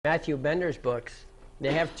Matthew Bender's books,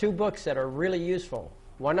 they have two books that are really useful.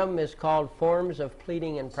 One of them is called Forms of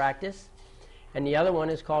Pleading and Practice, and the other one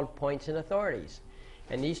is called Points and Authorities.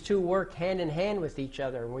 And these two work hand in hand with each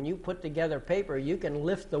other. When you put together paper, you can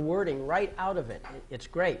lift the wording right out of it. It's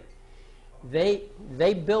great. They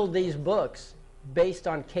build these books based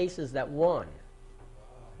on cases that won.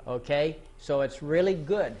 Okay? So it's really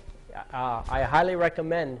good. I highly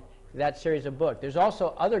recommend that series of books. There's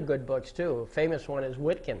also other good books too. A famous one is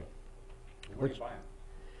Witkin. Where do you buy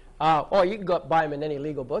them? Oh, you can go buy them in any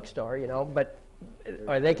legal bookstore, you know,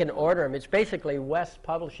 or they can order them. It's basically West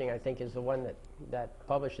Publishing, I think, is the one that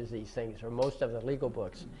publishes these things, or most of the legal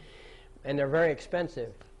books. And they're very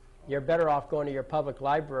expensive. You're better off going to your public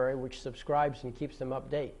library, which subscribes and keeps them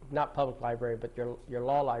update. Not public library, but your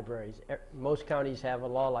law libraries. Most counties have a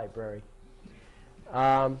law library.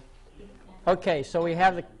 Okay, so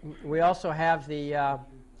we also have the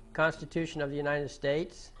Constitution of the United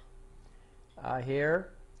States here,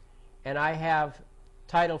 and I have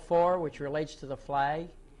Title 4, which relates to the flag,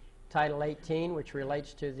 Title 18, which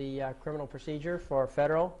relates to the criminal procedure for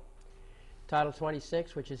federal, Title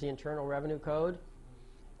 26, which is the Internal Revenue Code,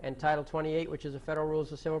 and Title 28, which is the Federal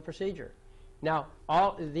Rules of Civil Procedure. Now,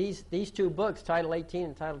 all these two books, Title 18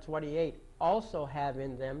 and Title 28, also have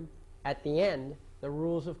in them, at the end, the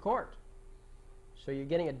rules of court. So you're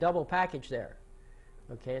getting a double package there.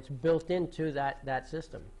 Okay, it's built into that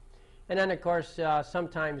system. And then, of course,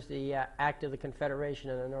 sometimes the Act of the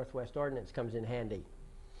Confederation and the Northwest Ordinance comes in handy.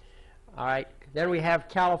 All right, then we have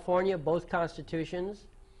California, both constitutions.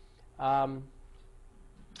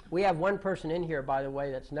 We have one person in here, by the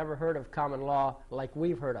way, that's never heard of common law like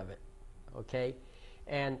we've heard of it. Okay,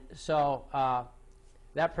 and so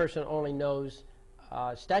that person only knows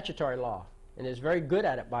statutory law and is very good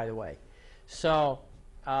at it, by the way. So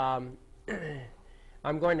I'm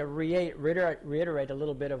going to reiterate a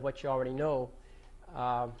little bit of what you already know.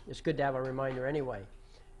 It's good to have a reminder anyway.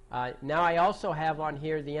 Now I also have on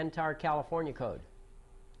here the entire California Code.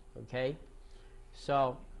 Okay?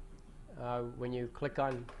 So when you click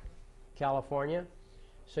on California,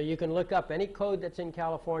 so you can look up any code that's in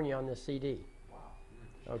California on this CD.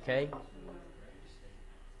 Okay?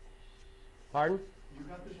 Pardon? You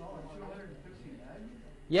got this all in 250 meg?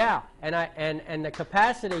 Yeah, and the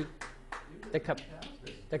capacity,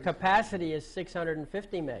 the capacity is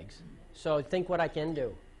 650 megs. So think what I can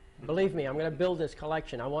do. Believe me, I'm going to build this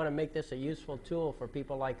collection. I want to make this a useful tool for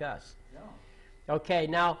people like us. Yeah. Okay,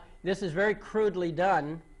 now this is very crudely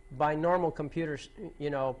done by normal computer,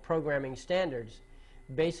 programming standards.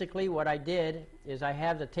 Basically, what I did is I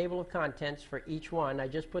have the table of contents for each one. I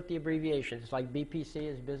just put the abbreviations, like BPC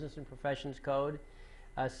is Business and Professions Code.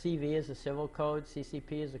 CV is the Civil Code.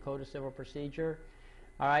 CCP is the Code of Civil Procedure.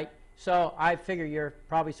 All right. So I figure you're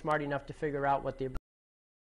probably smart enough to figure out what the